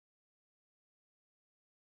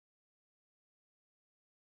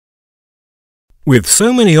With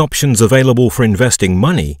so many options available for investing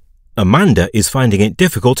money, Amanda is finding it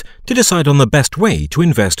difficult to decide on the best way to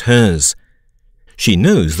invest hers. She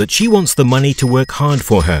knows that she wants the money to work hard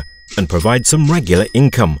for her and provide some regular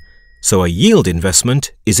income, so a yield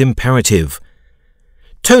investment is imperative.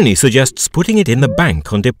 Tony suggests putting it in the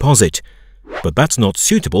bank on deposit, but that's not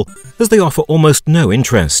suitable as they offer almost no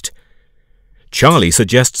interest. Charlie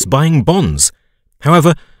suggests buying bonds.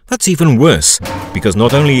 However, that's even worse, because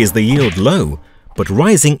not only is the yield low, but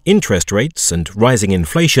rising interest rates and rising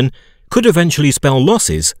inflation could eventually spell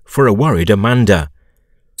losses for a worried Amanda.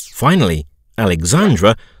 Finally,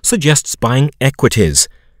 Alexandra suggests buying equities.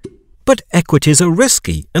 But equities are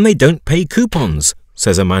risky and they don't pay coupons,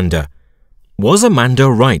 says Amanda. Was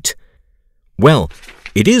Amanda right? Well,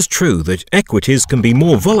 it is true that equities can be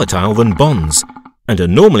more volatile than bonds and are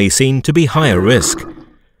normally seen to be higher risk.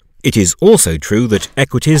 It is also true that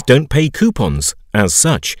equities don't pay coupons as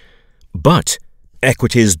such, but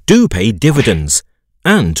equities do pay dividends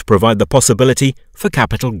and provide the possibility for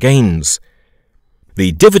capital gains.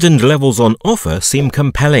 The dividend levels on offer seem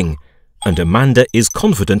compelling, and Amanda is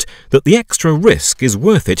confident that the extra risk is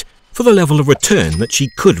worth it for the level of return that she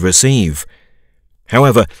could receive.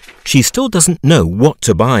 However, she still doesn't know what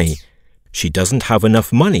to buy. She doesn't have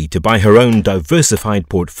enough money to buy her own diversified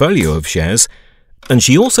portfolio of shares, and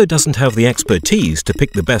she also doesn't have the expertise to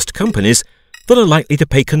pick the best companies that are likely to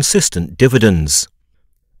pay consistent dividends.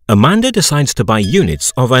 Amanda decides to buy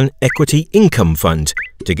units of an equity income fund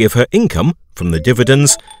to give her income from the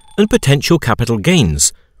dividends and potential capital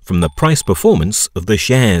gains from the price performance of the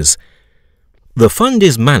shares. The fund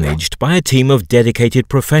is managed by a team of dedicated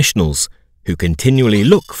professionals who continually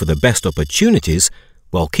look for the best opportunities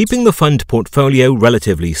while keeping the fund portfolio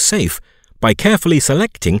relatively safe by carefully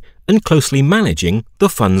selecting and closely managing the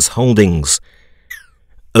fund's holdings.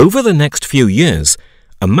 Over the next few years,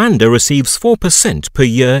 Amanda receives 4% per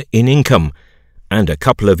year in income, and a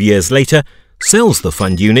couple of years later sells the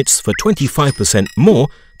fund units for 25% more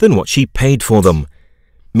than what she paid for them.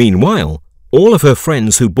 Meanwhile, all of her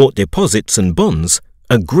friends who bought deposits and bonds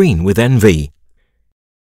are green with envy.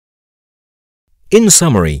 In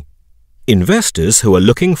summary, investors who are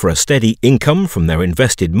looking for a steady income from their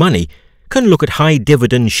invested money can look at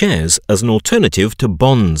high-dividend shares as an alternative to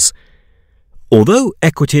bonds. Although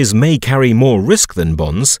equities may carry more risk than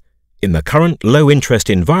bonds, in the current low-interest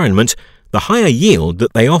environment, the higher yield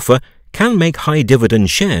that they offer can make high-dividend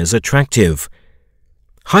shares attractive.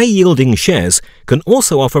 High-yielding shares can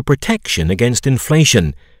also offer protection against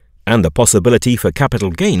inflation and the possibility for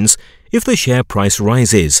capital gains if the share price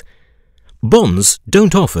rises. Bonds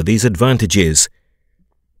don't offer these advantages.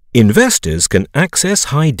 Investors can access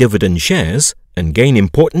high-dividend shares and gain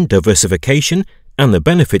important diversification and the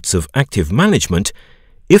benefits of active management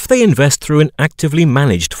if they invest through an actively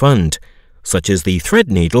managed fund, such as the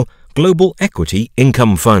Threadneedle Global Equity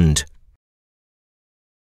Income Fund.